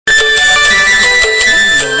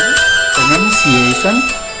pronunciation,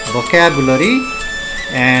 vocabulary,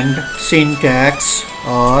 and syntax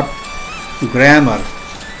or grammar.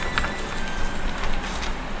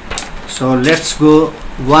 So let's go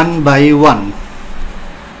one by one.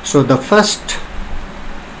 So the first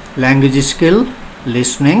language skill,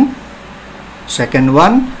 listening. Second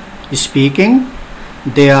one, speaking.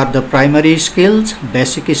 They are the primary skills,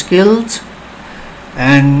 basic skills.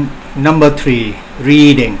 And number 3,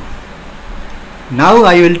 reading. Now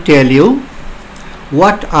I will tell you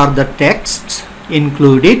what are the texts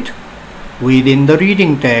included within the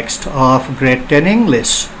reading text of Grade 10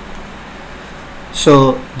 English.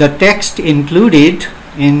 So the text included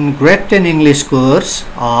in Grade 10 English course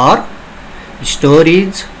are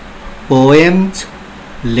stories, poems,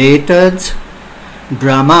 letters,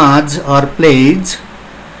 dramas or plays,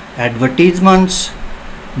 advertisements,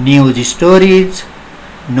 news stories,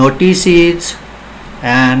 notices,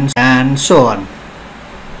 and so on.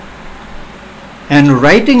 And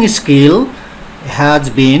writing skill has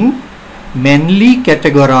been mainly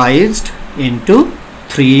categorized into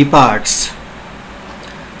 3 parts.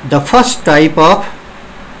 The first type of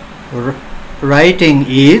writing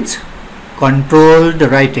is controlled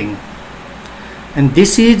writing, and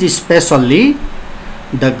this is especially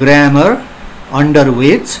the grammar under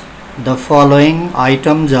which the following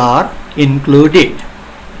items are included.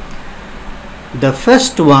 The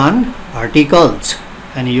first one, articles,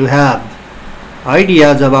 and you have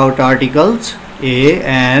ideas about articles, a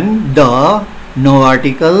and the, no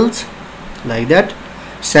articles, like that.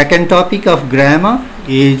 Second topic of grammar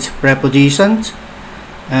is prepositions,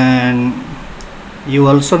 and you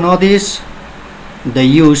also know this, the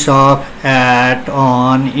use of at,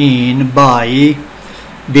 on, in, by,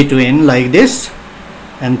 between, like this.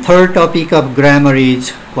 And third topic of grammar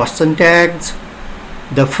is question tags.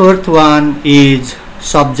 The fourth one is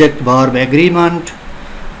subject verb agreement,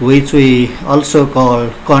 which we also call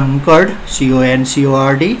concord,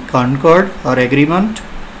 C-O-N-C-O-R-D, concord or agreement.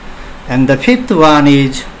 And the fifth one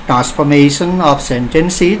is transformation of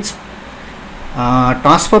sentences. By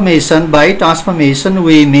transformation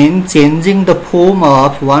we mean changing the form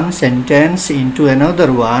of one sentence into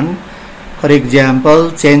another one. For example,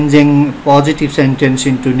 changing positive sentence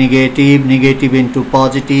into negative, negative into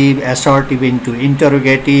positive, assertive into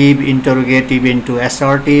interrogative, interrogative into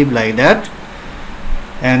assertive, like that.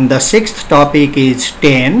 And the sixth topic is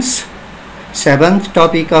tense. Seventh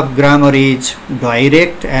topic of grammar is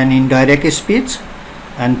direct and indirect speech,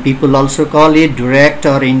 and people also call it direct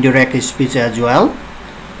or indirect speech as well.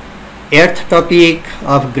 Eighth topic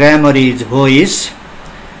of grammar is voice,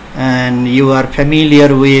 and you are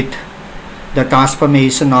familiar with the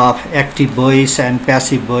transformation of active voice and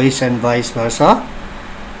passive voice and vice versa.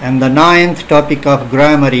 And the ninth topic of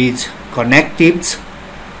grammar is connectives,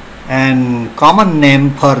 and common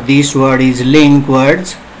name for this word is link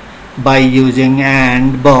words, by using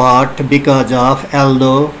and, but, because of,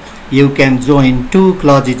 although. You can join 2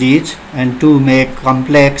 clauses and to make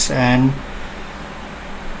complex and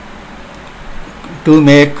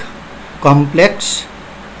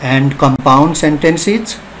compound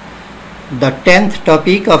sentences. The 10th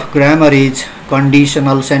topic of grammar is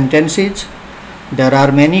conditional sentences. There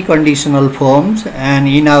are many conditional forms, and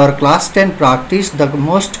in our class 10 practice the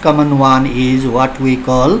most common one is what we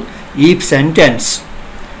call if sentence.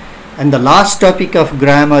 And the last topic of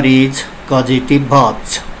grammar is causative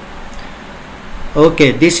verbs.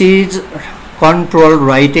 Okay, this is controlled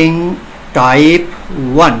writing type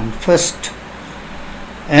 1 first.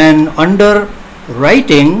 And under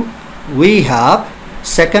writing we have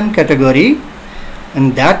second category,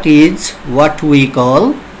 and that is what we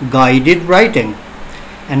call guided writing.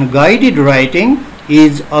 And guided writing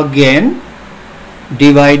is again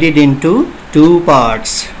divided into 2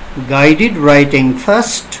 parts, guided writing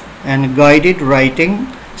first and guided writing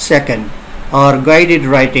second, or guided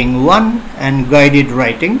writing 1 and guided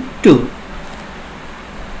writing 2.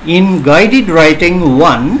 In guided writing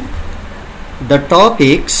 1, the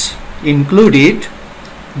topics included,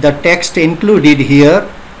 the text included here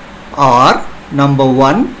are: number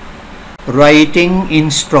 1, writing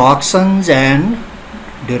instructions and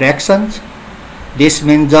directions. This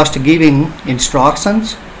means just giving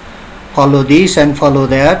instructions, follow this and follow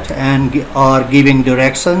that, and or giving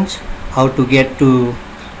directions how to get to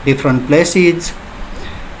different places.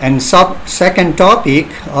 And second topic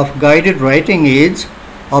of guided writing is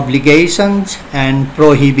obligations and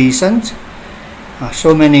prohibitions.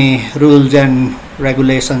 So many rules and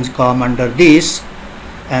regulations come under this.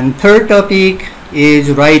 And third topic is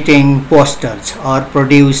writing posters or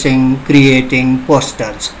producing, creating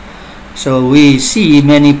posters. So we see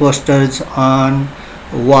many posters on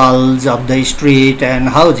walls of the street and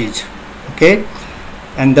houses. Okay,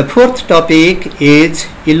 and the fourth topic is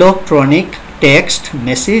electronic text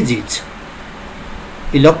messages.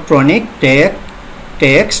 Electronic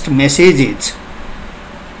text messages.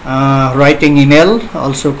 Writing email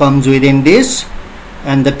also comes within this.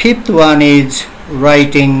 And the fifth one is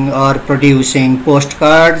writing or producing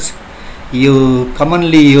postcards. You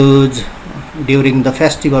commonly use during the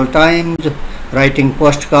festival times, writing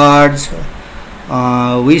postcards,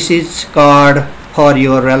 wishes card for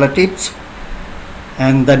your relatives.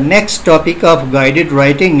 And the next topic of guided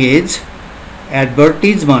writing is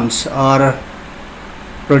advertisements or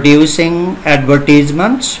producing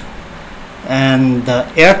advertisements. And the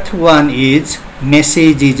eighth one is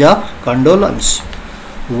messages of condolence.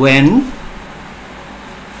 When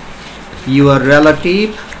your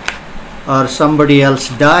relative or somebody else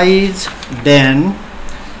dies, then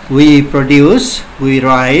we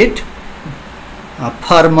write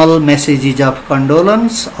formal messages of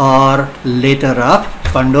condolence or letter of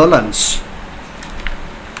condolence.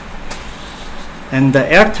 And the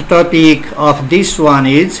eighth topic of this one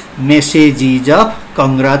is messages of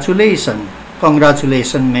congratulation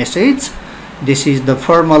message. This is the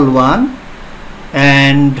formal one.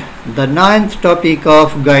 And the ninth topic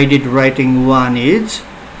of guided writing one is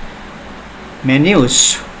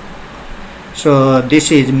menus. So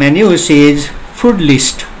this is menus is food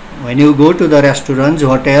list. When you go to the restaurants,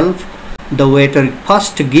 hotel, the waiter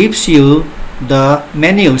first gives you the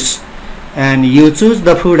menus and you choose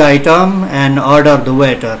the food item and order the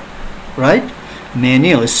waiter, right?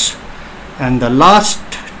 Menus. And the last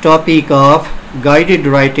topic of guided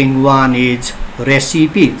writing one is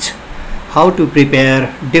recipes. How to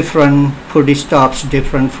prepare different foodstuffs,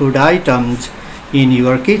 different food items in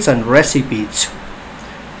your kitchen, recipes.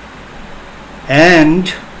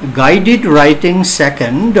 And guided writing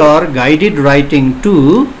second or guided writing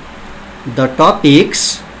 2, the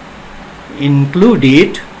topics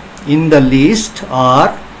included in the list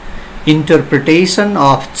are interpretation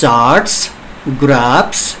of charts,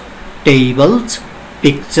 graphs, tables,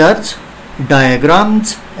 pictures,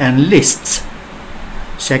 diagrams and lists.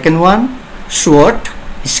 Second one, short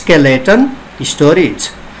skeleton stories.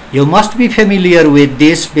 You must be familiar with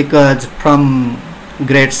this because from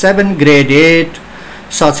grade 7, grade 8,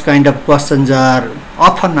 such kind of questions are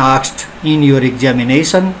often asked in your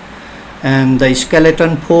examination. And the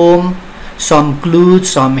skeleton poem, some clues,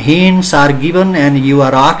 some hints are given and you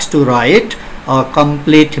are asked to write a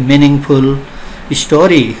complete meaningful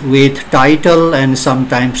story with title and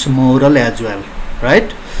sometimes moral as well,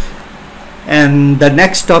 right? And the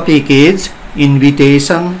next topic is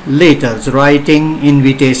invitation letters, writing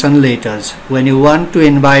invitation letters. When you want to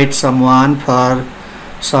invite someone for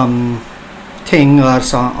some thing or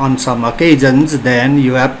on some occasions, then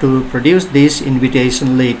you have to produce these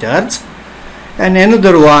invitation letters. And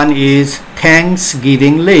another one is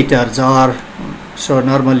Thanksgiving letters, or so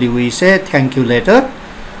normally we say thank you letter.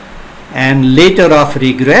 And letter of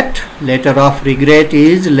regret. Letter of regret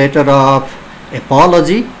is letter of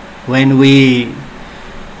apology. When we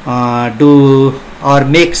do or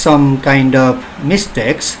make some kind of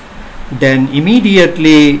mistakes, then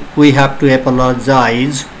immediately we have to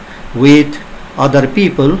apologize with other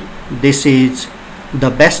people. This is the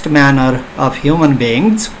best manner of human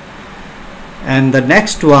beings. And the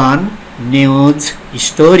next one, news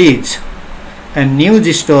stories. And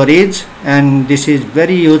news stories, and this is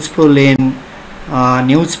very useful in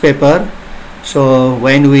newspaper. So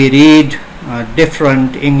when we read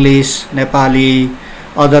different English, Nepali,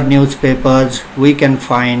 other newspapers, we can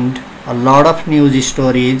find a lot of news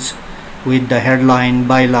stories with the headline,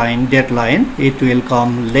 byline, deadline. It will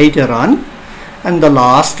come later on. And the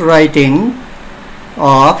last writing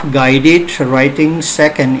of guided writing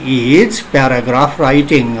second is paragraph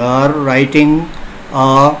writing, or writing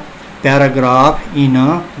a paragraph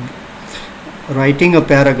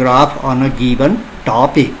on a given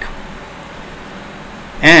topic.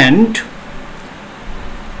 And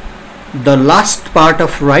the last part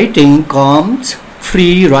of writing comes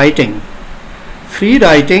free writing. Free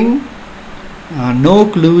writing, no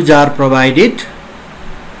clues are provided,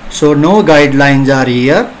 so no guidelines are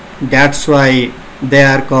here. That's why they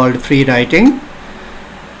are called free writing.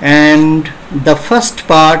 And the first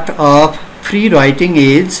part of free writing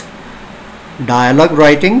is dialogue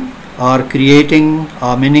writing, or creating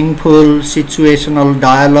a meaningful situational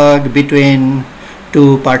dialogue between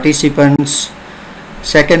two participants.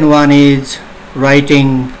 Second one is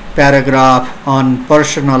writing paragraph on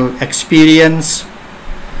personal experience.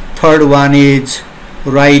 Third one is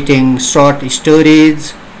writing short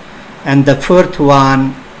stories. And the fourth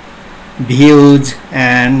one, views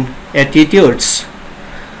and attitudes.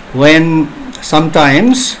 When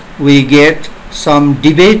sometimes we get some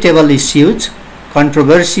debatable issues,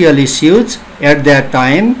 controversial issues. At that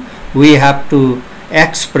time, we have to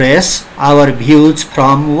express our views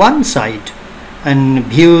from one side, and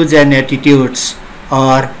views and attitudes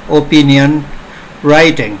or opinion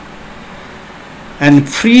writing. And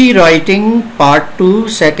free writing part 2,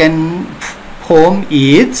 second form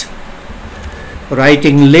is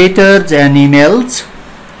writing letters and emails,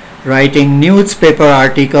 writing newspaper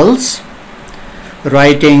articles,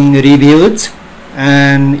 writing reviews,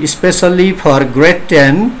 and especially for grade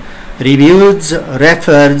 10, reviews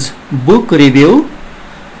refers book review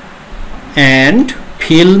and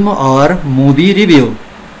film or movie review.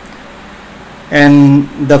 And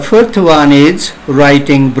the fourth one is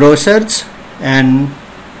writing brochures and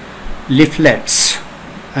leaflets,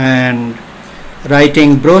 and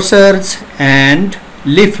writing brochures and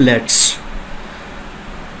leaflets.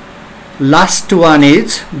 Last one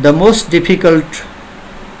is the most difficult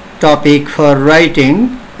topic for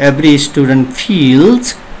writing, every student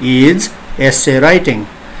feels, is essay writing.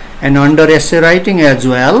 And under essay writing as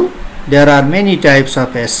well, there are many types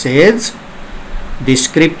of essays: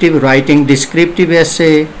 descriptive, writing descriptive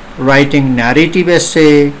essay, writing narrative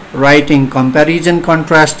essay, writing comparison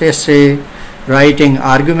contrast essay, writing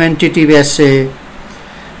argumentative essay,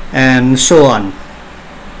 and so on.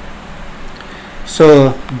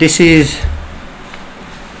 So this is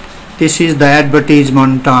the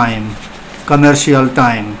advertisement time, commercial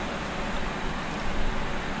time.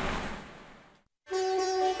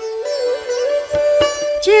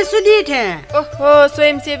 ओहो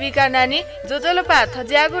स्वयंसेविका नानी जो जलोपा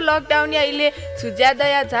थज्यागु lockdown या इले छुज्या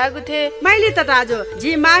दया झागु थे मैले त ताजो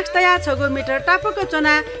जी marks तया छगु मिटर टापको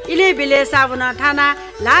चोना इले बिले साबुन ठाना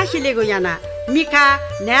लासिलेगु याना मिखा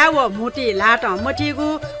न्याव मुटी लाट मटिगु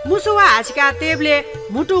मुसुवा हाचका तेबले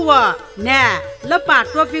मुटु व न्या लपा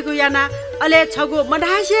टोपीगु याना अले छगु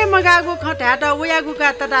मढासे मगागु खटाटा उयागु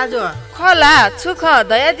का तताजो खला छुख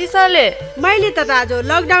दया दिसले मैले त ताजो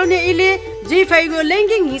लकडाउन इले जी फैगु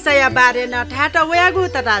लैंगिक हिंसा या बारे न ठाटा वयागु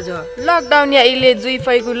तताजो लकडाउन या इले जुइ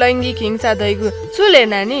फैगु लैंगिक हिंसा दैगु छुले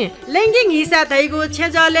नानी लैंगिक हिंसा दैगु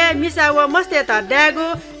छेजले मिसा व मस्ते त ड्यागु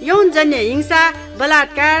यौनजन्य हिंसा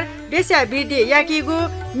बलात्कार वेश्यावृत्ति याकीगु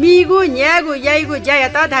मिगु न्यागु याइगु ज्याया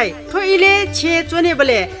त धाइ थोइले छे चोने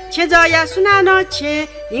बले छेज या सुनान छे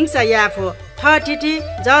हिंसा याफो ठिठी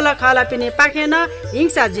जल खला पिने पाखेन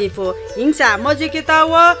हिंसा जिफो हिंसा मजिके त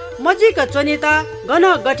व मजिक चोनी त गन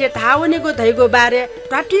गठे थाउनेगु धैगु बारे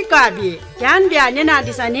प्राटिक आबि ध्यान ब्या नेना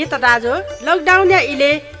दिसने त दाजो लकडाउन या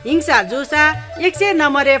इले हिंसा जुसा 100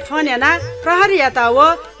 नम्बरे फोन याना प्रहरी या त व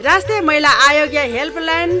राष्ट्रिय महिला आयोग या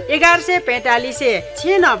हेल्पलाइन 1145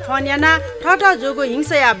 छेन फोन याना ठट जुगु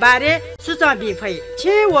हिंसा या बारे सुचा बिफै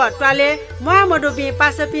छे व ट्वाले मोहम्मद बि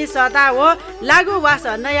पासपि सदा व लागु वास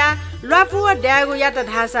नया लाफु ड्यागु या त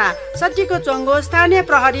धासा सट्टीको चोंगो स्थानीय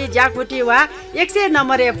प्रहरी जाकुटी वा 100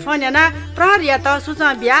 नम्बरे फोन याना प्रहरी या त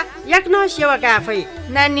सुचा बिया याक्न सेवाका फै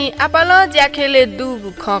नानी आपल ज्याखेले दु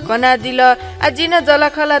खकना दिल आजिन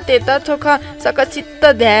जलखला ते त थोख सकचित्त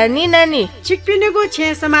ध्यानी नानी छिकपिनेगु छे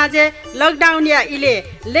समाजे लकडाउन या इले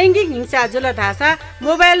लैंगिक हिंसा जुल धासा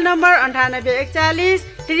मोबाइल नम्बर 9841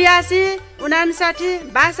 83 59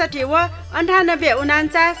 62 व 98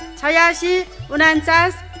 49 86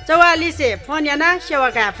 49 44 फोन याना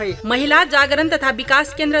सेवाका फै महिला जागरण तथा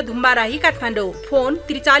विकास केन्द्र धुम्बाराही काठमाडौँ फोन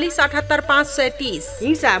 43 78 530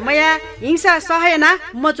 हिंसा मया हिंसा सहयना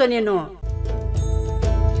मचोनेनो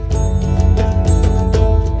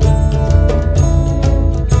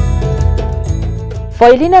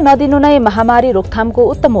फैलिन नदिनु नै महामारी रोकथामको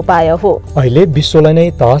उत्तम उपाय हो। अहिले विश्वलाई नै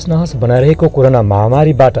तहस नहस बनाइरहेको कोरोना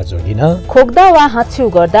महामारीबाट जोगिन खोक्दा वा हाच्छिउ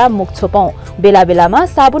गर्दा मुख छोपौं, बेला बेलामा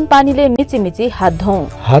साबुन पानीले मिची हात धौं,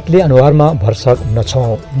 हातले अनुहारमा भरसक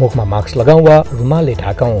नछौं, मुखमा मास्क लगाउँ वा रुमालले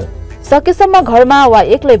ढाकौं, सकेसम्म घरमा वा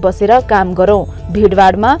एक्लै बसेर काम गरौं,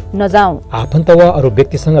 भिडभाडमा नजाउँ, आफन्त वा अरू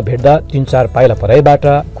व्यक्तिसँग भेट्दा 3-4 पाइला परैबाट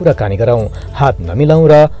कुराकानी गरौं, हात नमिलाउँ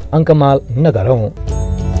र अङ्कमाल नगरौं।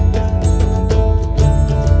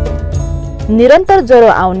 निरन्तर ज्वरो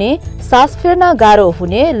आउने, सास फेर्न गाह्रो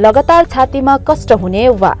हुने, लगातार छातीमा कष्ट हुने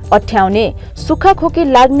वा अठ्याउने, सुक्खा खोकी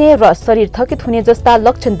लाग्ने र शरीर थकित हुने जस्ता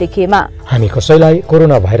लक्षण देखिएमा हामी कसैलाई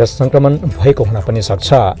कोरोना भाइरस संक्रमण भएको हुन पनि सक्छ।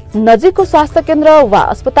 नजिकको स्वास्थ्य केन्द्र वा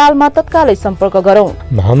अस्पतालमा तत्कालै सम्पर्क गरौं।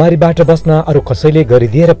 महामारीबाट बस्न अरू कसैले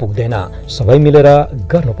गरिदिएर पुग्दैन, सबै मिलेर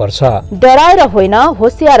गर्नुपर्छ। डराएर होइन,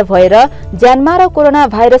 होशियार भएर ज्यानमा र corona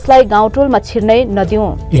भाइरसलाई गाउँटोलमा छिर्नै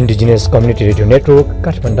नदिउँ। Indigenous community radio network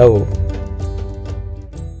Kathmandu.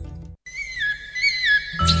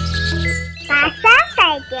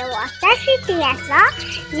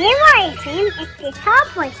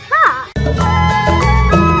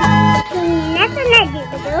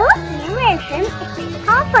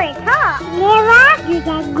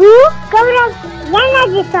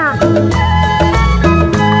 लागि छ।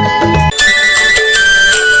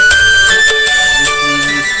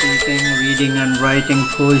 Speaking, reading and writing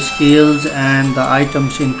 4 skills and the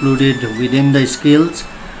items included within the skills.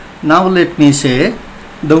 Now let me say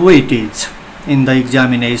the weightage in the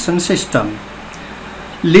examination system.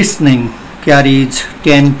 Listening carries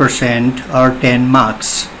 10% or 10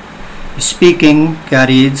 marks. Speaking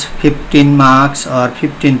carries 15 marks or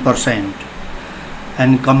 15%.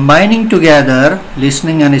 And combining together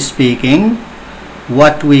listening and speaking,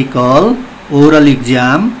 what we call oral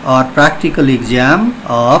exam or practical exam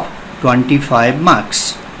of 25 marks.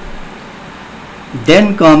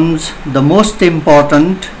 Then comes the most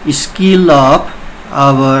important skill of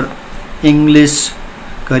our English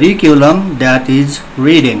curriculum, that is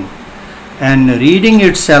reading. And reading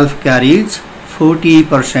itself carries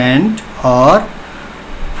 40% or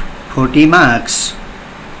 40 marks.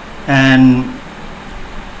 And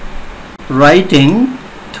writing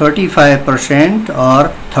 35% or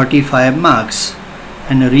 35 marks.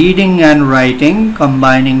 And reading and writing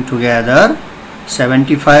combining together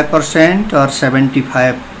 75% or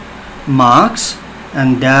 75 marks,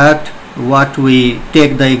 and that what we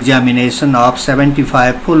take the examination of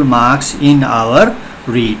 75 full marks in our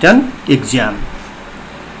written exam.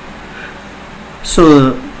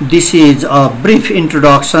 So this is a brief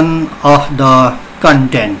introduction of the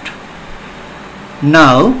content.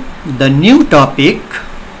 Now the new topic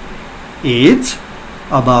is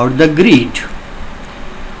about the grid.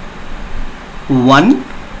 1.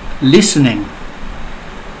 Listening.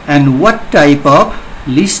 And what type of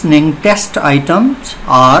listening test items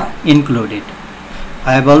are included.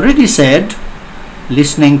 I have already said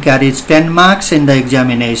listening carries 10 marks in the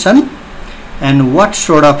examination, and what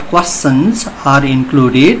sort of questions are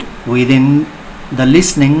included within the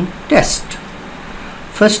listening test.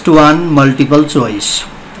 First one, multiple choice.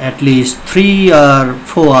 At least 3 or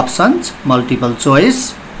 4 options, multiple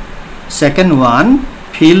choice. Second one,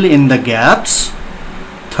 fill in the gaps.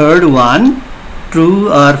 Third one,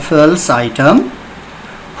 true or false item.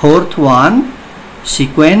 Fourth one,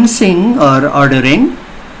 sequencing or ordering.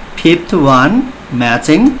 Fifth one,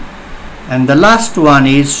 matching. And the last one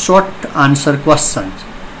is short answer questions.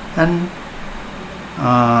 And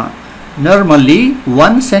normally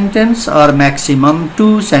 1 sentence or maximum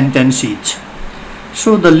 2 sentences each.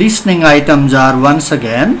 So the listening items are once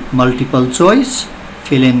again multiple choice,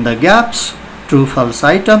 fill in the gaps, true false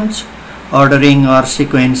items, ordering or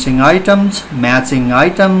sequencing items, matching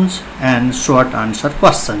items, and short answer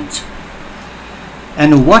questions.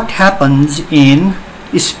 And what happens in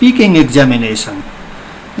speaking examination?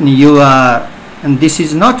 And this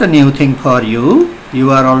is not a new thing for you.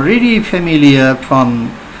 You are already familiar from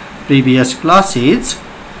previous classes.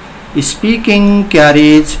 Speaking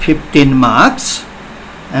carries 15 marks,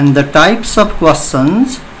 and the types of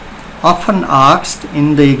questions often asked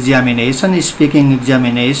in the examination, speaking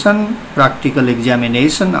examination, practical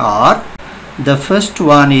examination, are: the first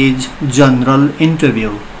one is general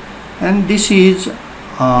interview, and this is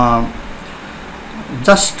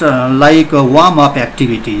just like a warm-up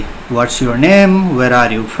activity. What's your name? Where are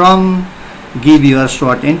you from? Give your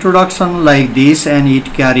short introduction like this, and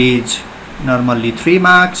it carries normally 3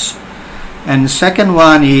 marks. And second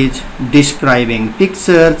one is describing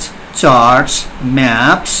pictures, charts,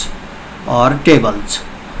 maps, or tables.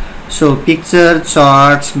 So picture,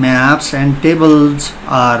 charts, maps, and tables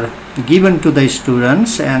are given to the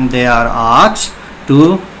students, and they are asked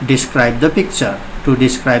to describe the picture, to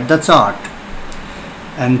describe the chart.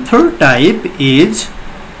 And third type is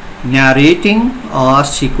narrating a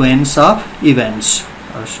sequence of events.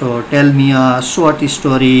 So tell me a short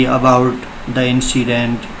story about the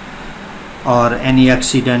incident or any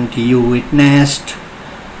accident you witnessed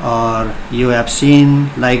or you have seen,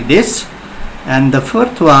 like this. And the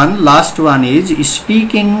fourth one, last one, is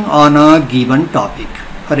speaking on a given topic.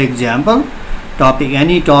 For example,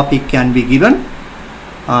 any topic can be given.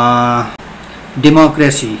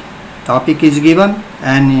 Democracy topic is given,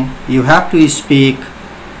 and you have to speak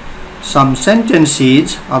some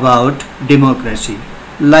sentences about democracy.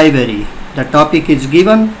 Library, the topic is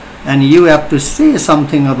given, and you have to say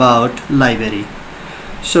something about library.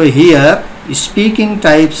 So here speaking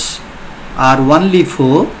types are only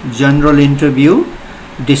 4: general interview,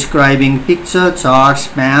 describing picture, charts,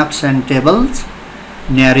 maps, and tables,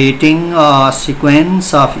 narrating a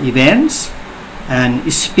sequence of events,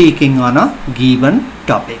 and speaking on a given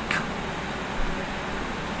topic.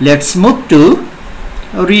 Let's move to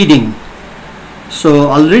reading. So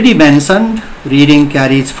already mentioned, reading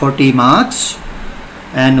carries 40 marks,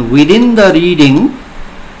 and within the reading,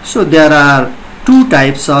 so there are 2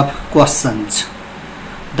 types of questions.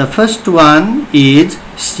 The first one is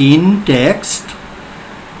syntax.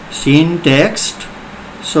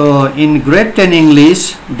 So in grade 10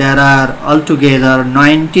 English there are altogether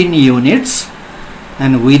 19 units,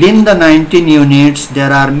 and within the 19 units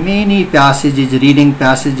there are many passages, reading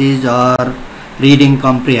passages or reading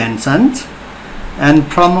comprehensions, and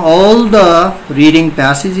from all the reading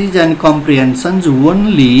passages and comprehensions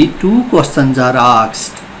only 2 questions are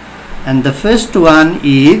asked, and the first one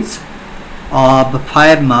is of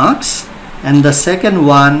 5 marks and the second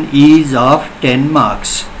one is of 10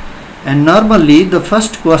 marks. And normally the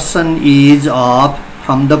first question is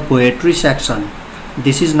from the poetry section.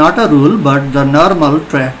 This is not a rule, but the normal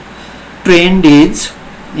trend is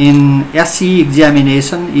in SE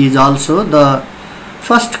examination is also the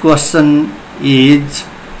first question is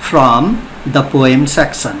from the poem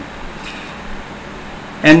section.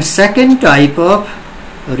 And second type of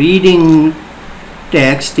reading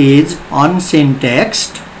text is unseen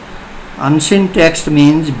text. Unseen text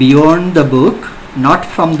means beyond the book, not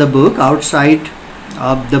from the book, outside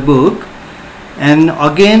of the book. And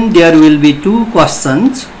again there will be 2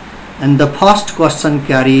 questions, and the first question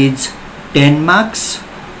carries 10 marks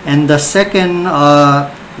and the second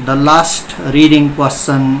the last reading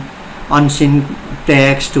question, unseen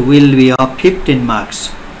text, will be of 15 marks.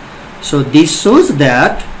 So this shows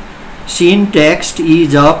that seen text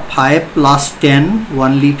is of 5 plus 10,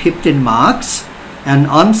 only 15 marks, and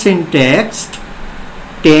unseen text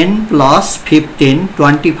 10 plus 15,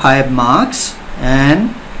 25 marks,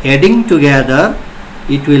 and adding together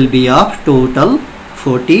it will be of total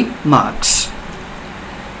 40 marks.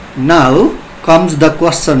 Now comes the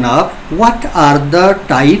question of what are the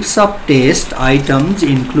types of test items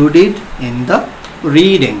included in the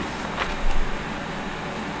reading.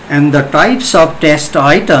 And the types of test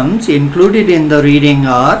items included in the reading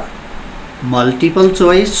are multiple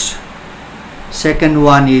choice, second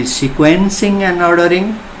one is sequencing and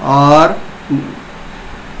ordering, or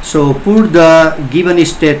so put the given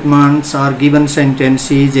statements or given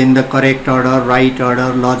sentences in the correct order, right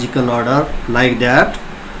order, logical order, like that.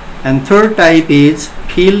 And third type is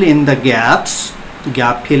fill in the gaps,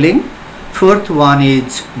 gap filling. Fourth one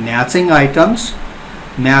is matching items,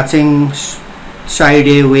 matching side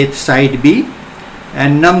A with side B.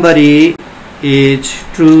 And number E is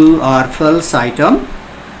true or false item.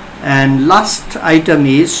 And last item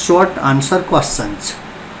is short answer questions.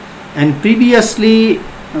 And previously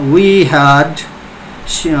we had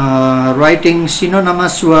writing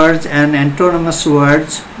synonymous words and antonymous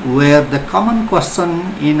words were the common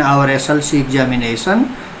question in our SLC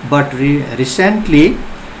examination, but recently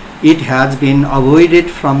it has been avoided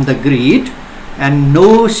from the grid, and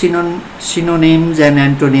no synonyms and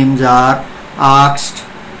antonyms are asked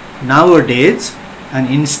nowadays, and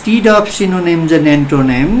instead of synonyms and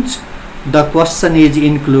antonyms the question is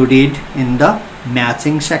included in the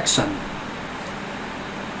matching section.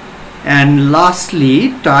 And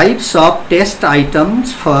lastly, types of test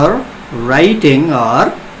items for writing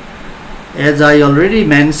are, as I already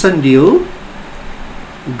mentioned you,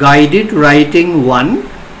 guided writing 1.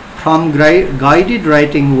 From guided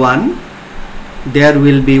writing 1 there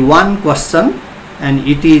will be 1 question and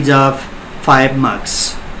it is of 5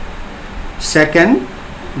 marks. Second,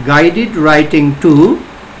 guided writing 2,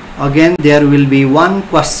 again there will be 1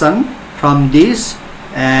 question from this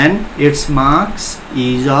and its marks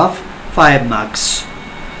is of 5 marks.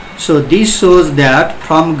 So this shows that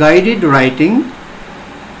from guided writing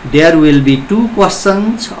there will be 2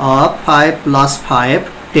 questions of 5 plus 5,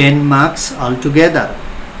 10 marks altogether.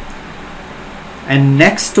 And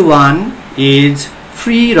next one is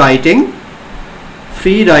free writing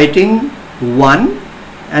 1,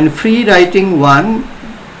 and free writing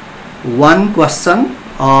 1 question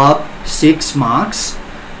of 6 marks,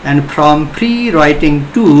 and from free writing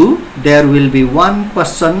 2 there will be 1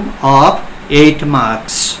 question of 8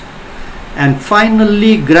 marks. And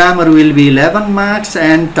finally grammar will be 11 marks,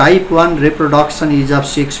 and type 1 reproduction is of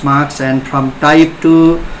 6 marks, and from type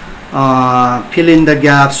 2 fill in the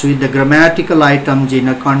gaps with the grammatical items in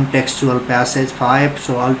a contextual passage 5.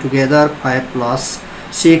 So altogether 5 plus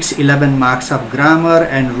 6, 11 marks of grammar,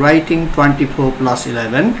 and writing 24 plus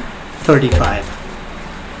 11, 35.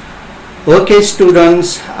 Okay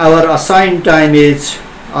students, our assigned time is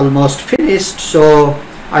almost finished, so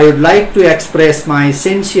I would like to express my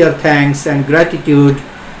sincere thanks and gratitude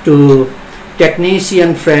to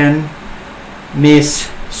technician friend Miss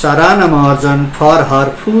Sarana Mahajan for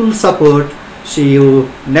her full support. See you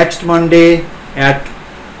next Monday at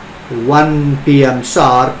 1 p.m.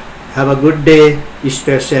 sharp. Have a good day.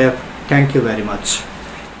 Stay safe. Thank you very much.